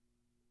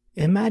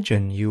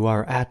Imagine you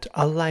are at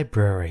a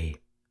library,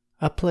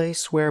 a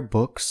place where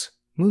books,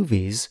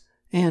 movies,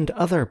 and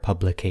other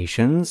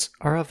publications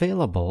are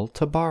available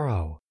to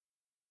borrow.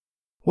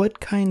 What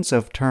kinds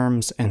of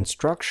terms and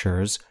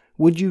structures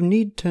would you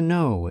need to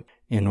know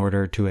in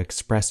order to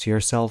express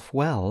yourself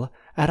well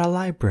at a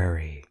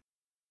library?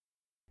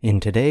 In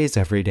today's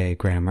Everyday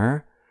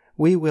Grammar,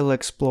 we will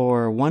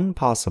explore one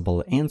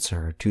possible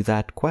answer to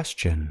that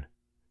question: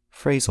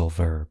 phrasal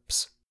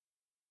verbs.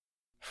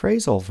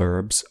 Phrasal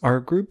verbs are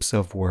groups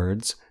of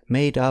words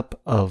made up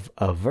of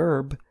a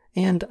verb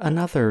and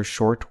another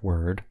short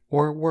word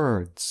or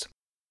words.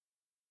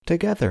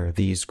 Together,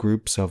 these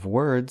groups of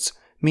words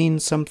mean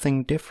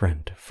something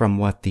different from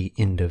what the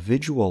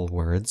individual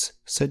words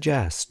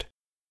suggest.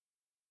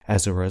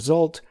 As a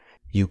result,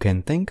 you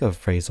can think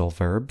of phrasal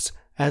verbs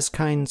as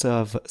kinds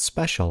of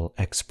special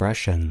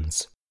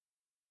expressions.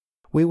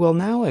 We will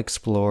now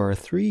explore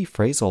 3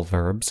 phrasal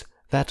verbs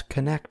that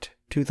connect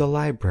to the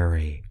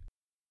library: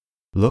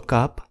 look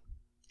up,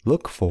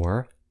 look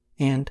for,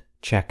 and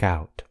check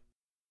out.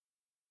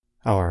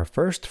 Our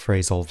first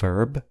phrasal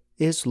verb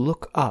is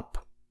look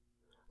up.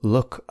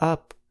 Look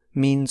up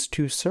means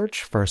to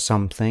search for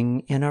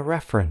something in a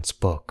reference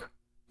book,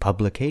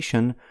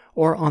 publication,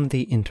 or on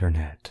the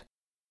internet.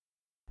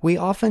 We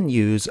often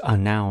use a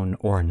noun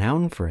or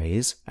noun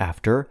phrase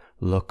after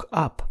look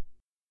up.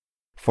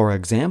 For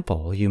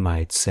example, you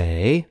might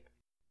say,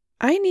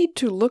 I need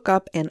to look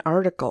up an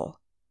article.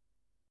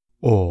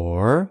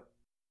 Or,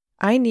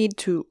 I need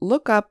to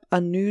look up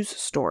a news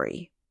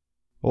story.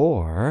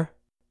 Or,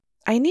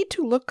 I need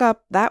to look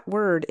up that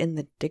word in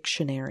the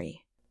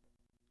dictionary.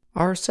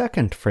 Our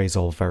second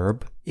phrasal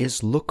verb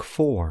is look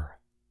for.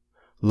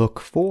 Look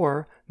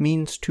for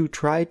means to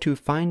try to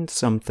find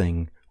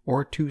something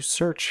or to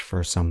search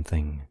for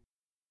something.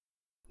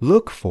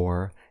 Look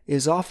for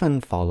is often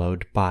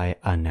followed by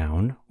a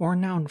noun or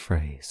noun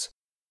phrase.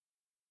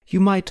 You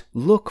might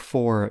look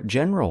for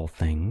general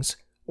things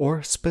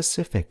or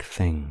specific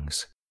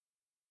things.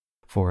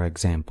 For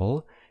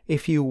example,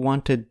 if you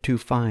wanted to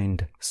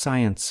find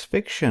science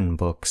fiction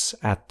books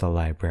at the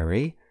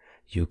library,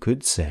 you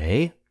could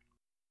say,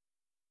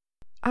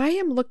 I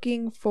am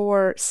looking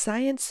for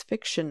science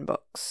fiction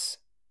books.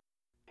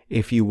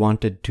 If you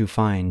wanted to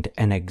find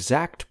an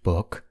exact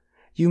book,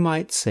 you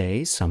might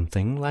say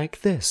something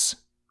like this: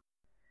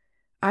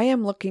 I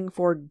am looking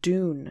for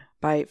Dune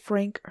by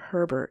Frank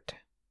Herbert.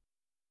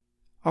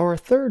 Our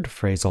third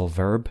phrasal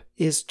verb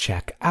is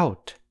check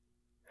out.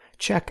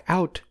 Check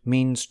out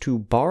means to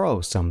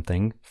borrow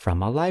something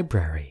from a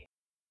library.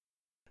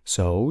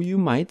 So you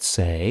might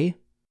say,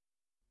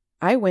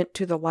 I went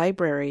to the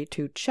library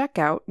to check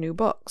out new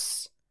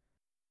books.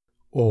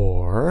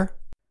 Or,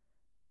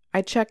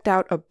 I checked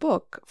out a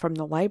book from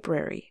the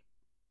library.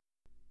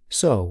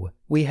 So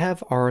we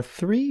have our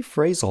 3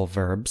 phrasal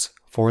verbs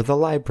for the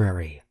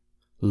library: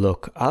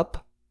 look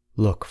up,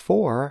 look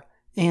for,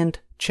 and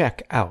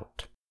check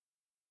out.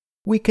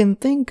 We can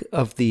think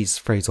of these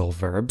phrasal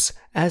verbs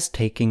as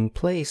taking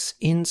place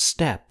in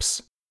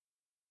steps.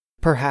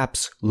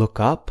 Perhaps look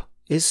up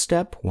is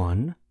step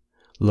 1,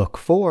 look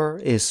for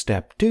is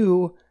step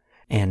 2,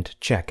 and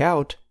check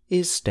out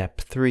is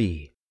step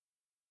 3.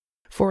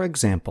 For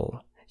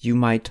example, you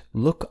might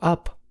look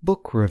up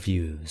book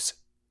reviews.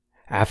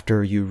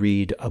 After you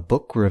read a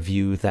book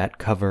review that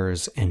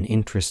covers an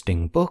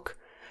interesting book,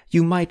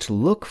 you might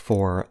look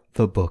for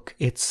the book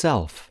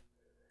itself.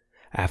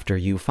 After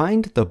you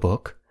find the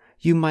book,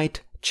 you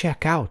might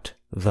check out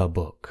the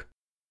book.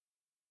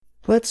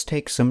 Let's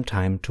take some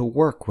time to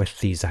work with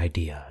these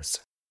ideas.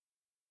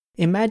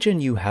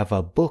 Imagine you have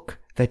a book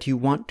that you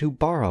want to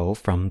borrow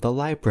from the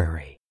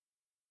library.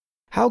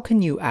 How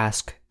can you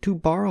ask to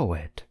borrow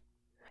it?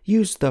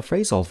 Use the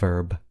phrasal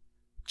verb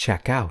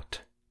check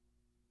out.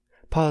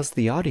 Pause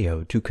the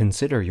audio to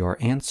consider your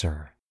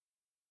answer.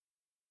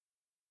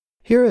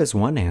 Here is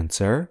one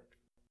answer.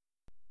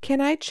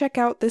 Can I check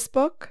out this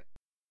book?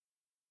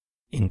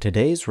 In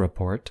today's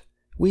report,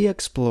 we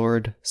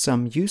explored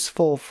some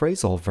useful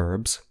phrasal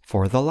verbs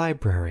for the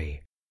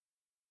library.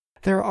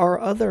 There are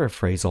other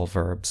phrasal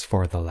verbs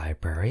for the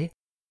library,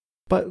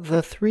 but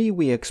the 3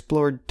 we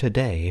explored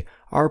today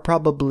are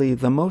probably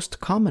the most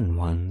common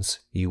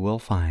ones you will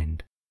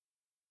find.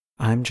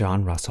 I'm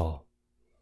John Russell.